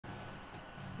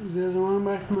You guys want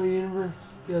back to my universe?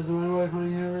 You guys want back to my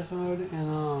universe mode?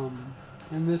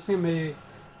 And this is gonna be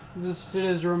listed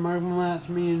as a remarkable match.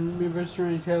 Me versus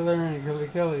Randy Taylor and Kelly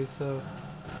Kelly. So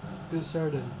let's get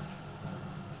started.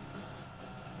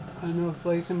 I know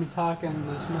Blake's gonna be talking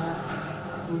this match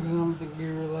because I don't think he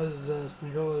realizes that his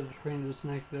controller screen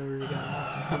disconnected or he got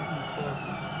hacked or something. So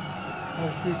I'll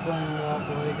just be playing without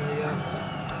Blake, I guess.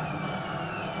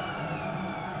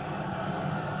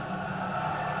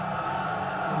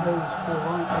 I hope it's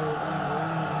cool.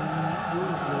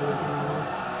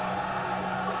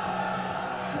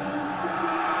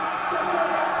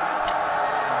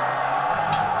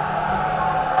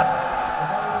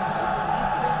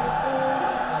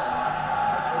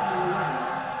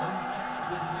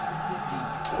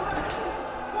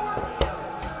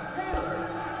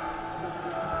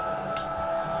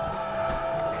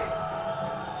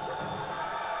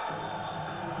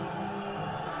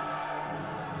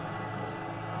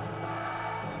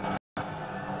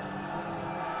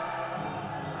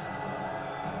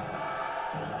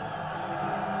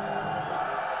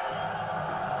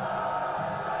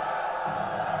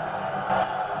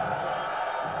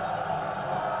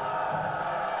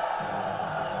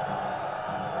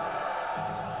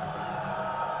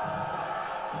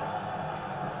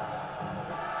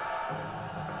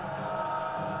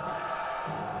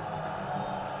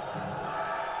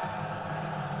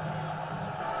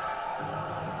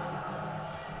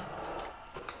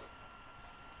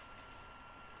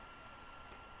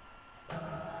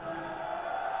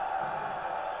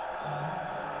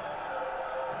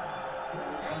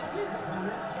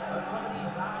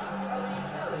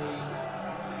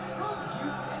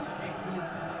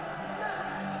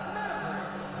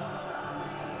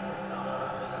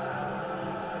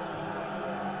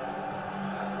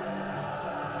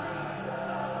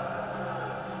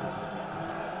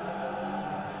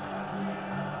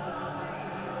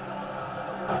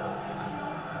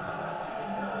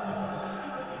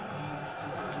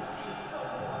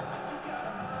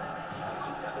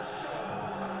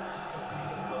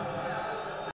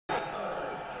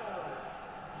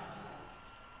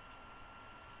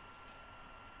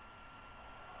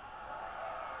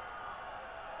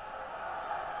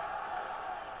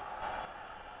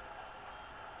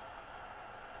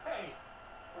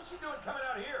 What's she doing coming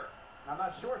out here? I'm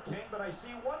not sure, King, but I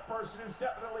see one person who's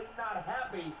definitely not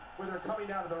happy with her coming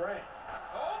down to the ring.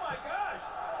 Oh my gosh!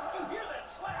 Did you hear that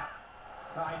slap?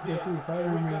 I did. If we fight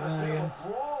And him, we've got a then I bit of a guess.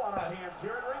 brawl on our hands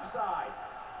here at ringside.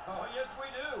 Oh, yes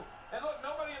we do. And look,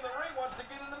 nobody in the ring wants to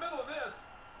get in the middle of this.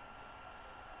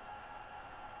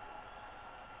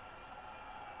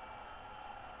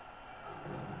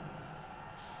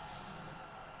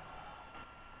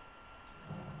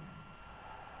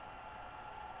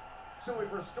 So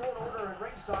we've restored order at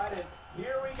ringside, and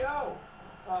here we go.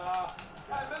 I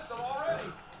missed him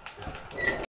already.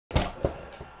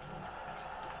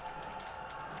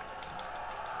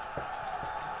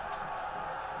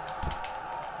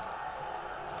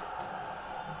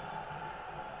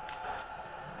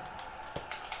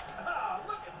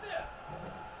 Look at this.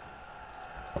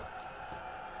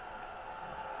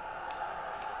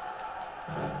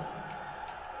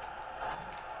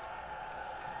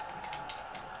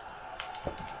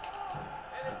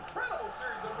 An incredible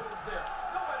series of moves there.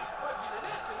 Nobody's budging an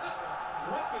inch in this one.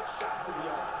 Wicked shot to the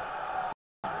arm.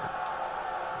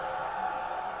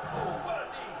 Oh, what a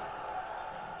knee.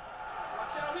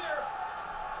 Watch out here.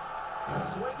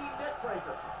 Swinging neck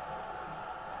breaker.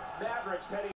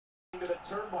 Mavericks heading to the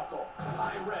turnbuckle.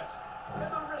 High risk.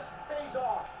 And the wrist pays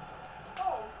off.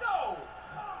 Oh, no.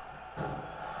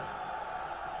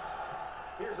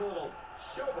 Here's a little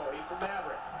showboating from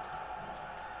Maverick.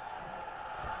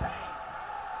 Hey.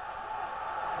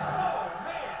 Oh,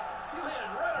 man. He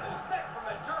landed right on his neck from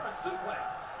that German suplex.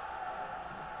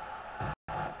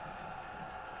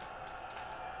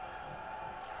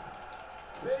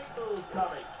 Big move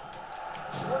coming.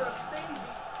 What amazing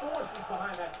force is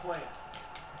behind that slam.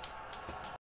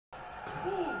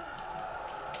 Ooh.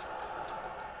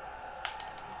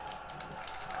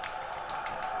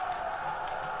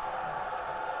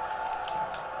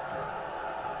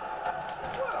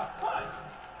 What a punch!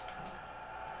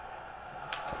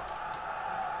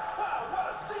 Wow, what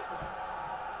a sequence!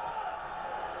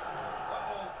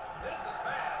 Uh-oh, this is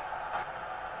bad.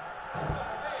 Oh,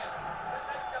 man, that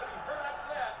neck's got to be hurt after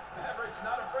that. Maverick's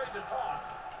not afraid to toss.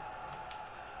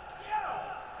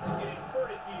 An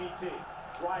inverted DDT,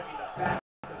 driving the back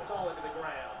all into the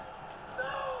ground.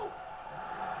 No!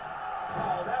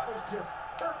 Oh, that was just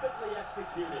perfectly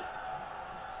executed.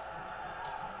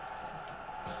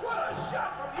 What a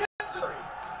shot from the inside!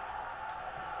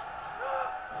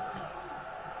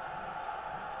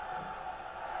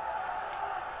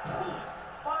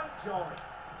 jarring.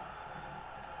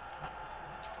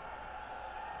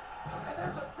 And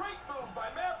there's a great move by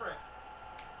Maverick.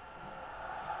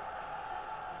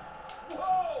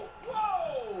 Whoa!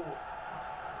 Whoa!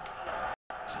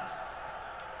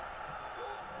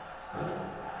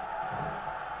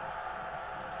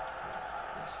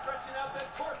 He's stretching out that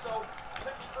torso,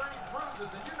 checking for any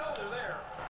bruises, and you know they're there.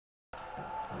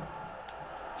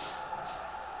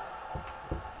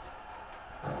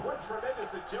 What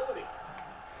tremendous agility.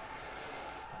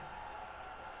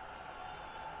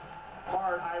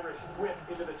 Hard Irish whip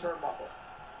into the turnbuckle.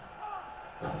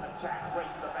 Attack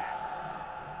right to the back.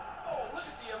 Oh, look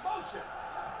at the emotion.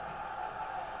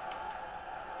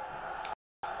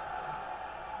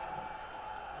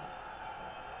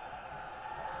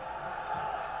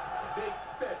 Big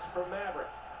fist from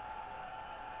Maverick.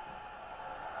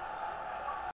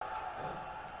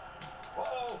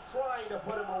 Uh-oh, trying to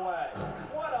put him away.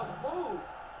 What a move.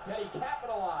 Can he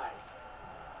capitalize?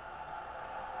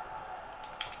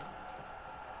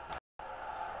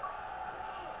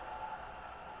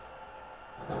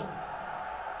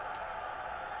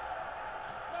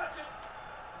 Watch it.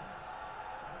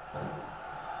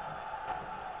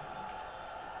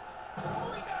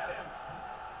 Oh, he got him.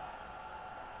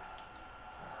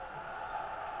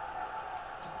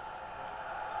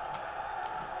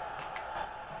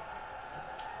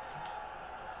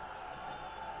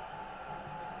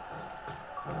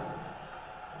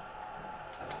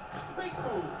 Big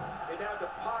move. And now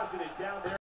deposited down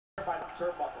there by the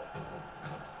turnbuckle.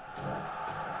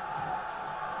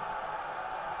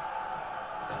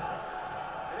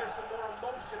 And there's some more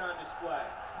emotion on display.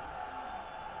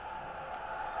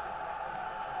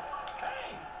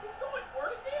 Hey, he's going for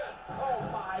it again. Oh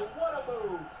my, what a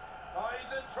move. Oh,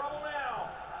 he's in trouble now.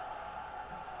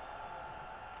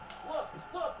 Look,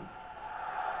 look.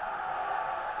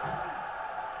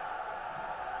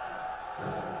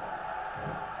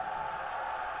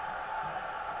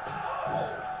 Oh!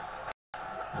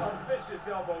 A vicious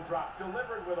elbow drop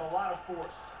delivered with a lot of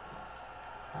force.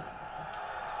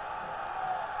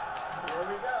 Here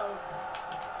we go.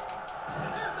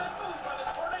 And there's that move by the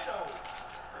tornado.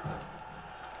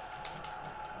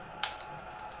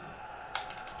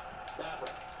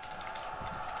 Maverick.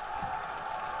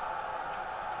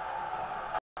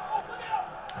 Oh, look out!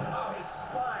 Oh, his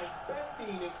spine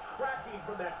bending and cracking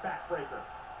from that backbreaker.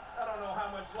 I don't know how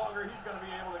much longer he's going to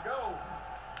be able to go.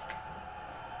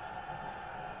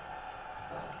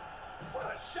 What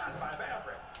a shot by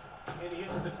Maverick. And he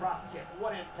hits the drop kick.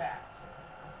 What impact.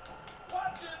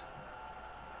 Watch it.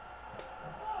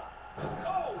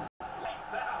 Oh,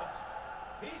 lights out.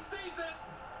 He sees it.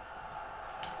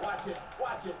 Watch it.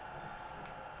 Watch it.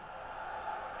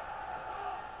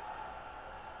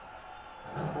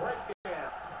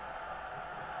 Breakdown.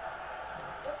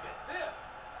 Look at this.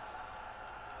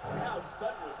 How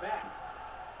sudden was that?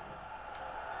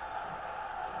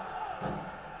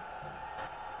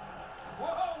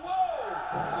 Whoa, whoa!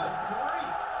 Good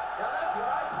grief. Now that's what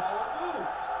I call a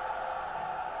move.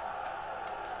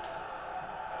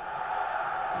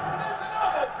 There's an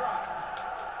elbow drop.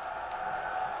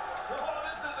 Oh,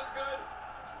 this isn't good.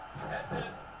 That's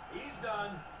it. He's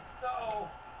done. Uh-oh.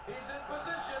 He's in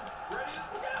position. Ready to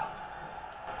look out.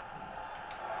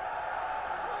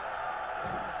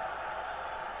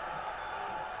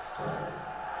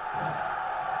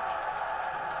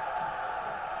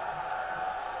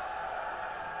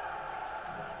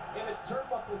 And the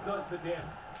turnbuckle does the damage.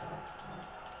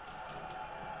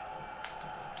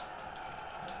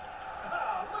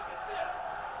 Ah, look at this.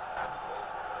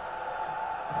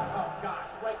 Oh,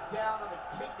 gosh, right down on the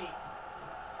kidneys.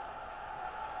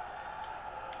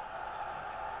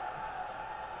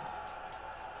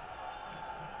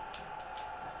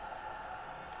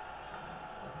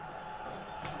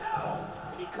 No!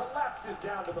 And he collapses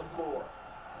down to the floor.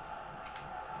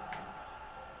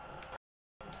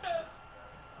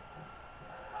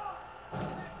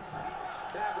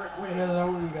 Maverick I wins. got that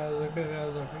one, guys. Okay,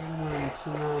 guys. Okay, he won, so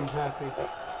now I'm happy.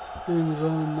 He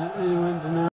went to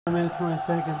 9 minutes 20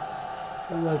 seconds.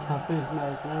 So that's how finished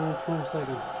match. 9 minutes 20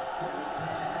 seconds.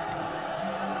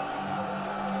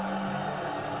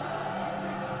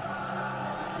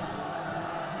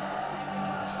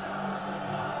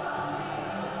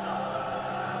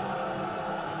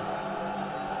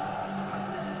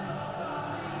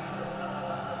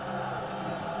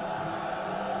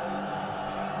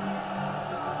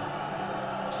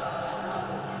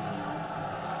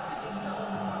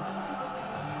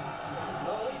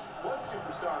 Well, at least one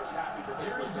superstar is happy that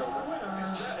this was over. You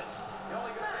said it. The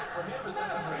only good thing for him is that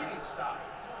the bleeding stopped.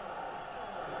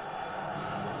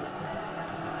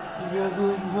 You guys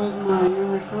want to put my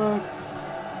universe mode?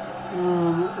 So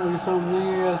thank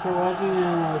you guys for watching,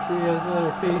 and I'll see you guys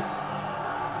later. Peace.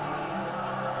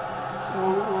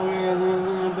 Okay, guys, there's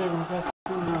a big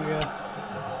cutscene now, I guess.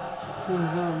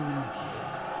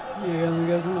 Yeah, guys, I'm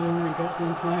guessing there's gonna be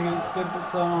cutscene, so I can skip it.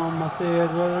 So I'll see you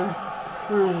guys later.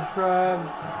 Remember to subscribe,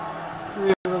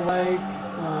 leave a like,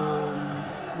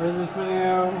 rate this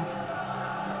video,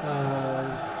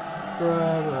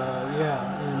 subscribe, yeah,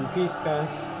 and peace,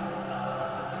 guys.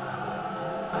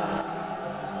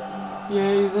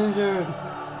 Yeah, he's injured.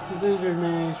 He's injured,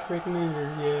 man. He's freaking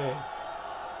injured. Yeah.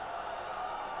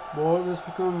 Boy, this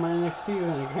become my next season.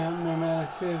 I can't remember my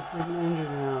next season. Freaking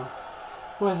injured now.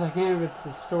 Well, I can't if it's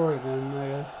the story then, I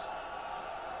guess.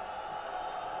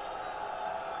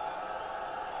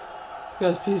 So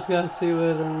guys, peace, guys. See you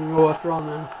later. I'm gonna go watch Raw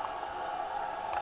now.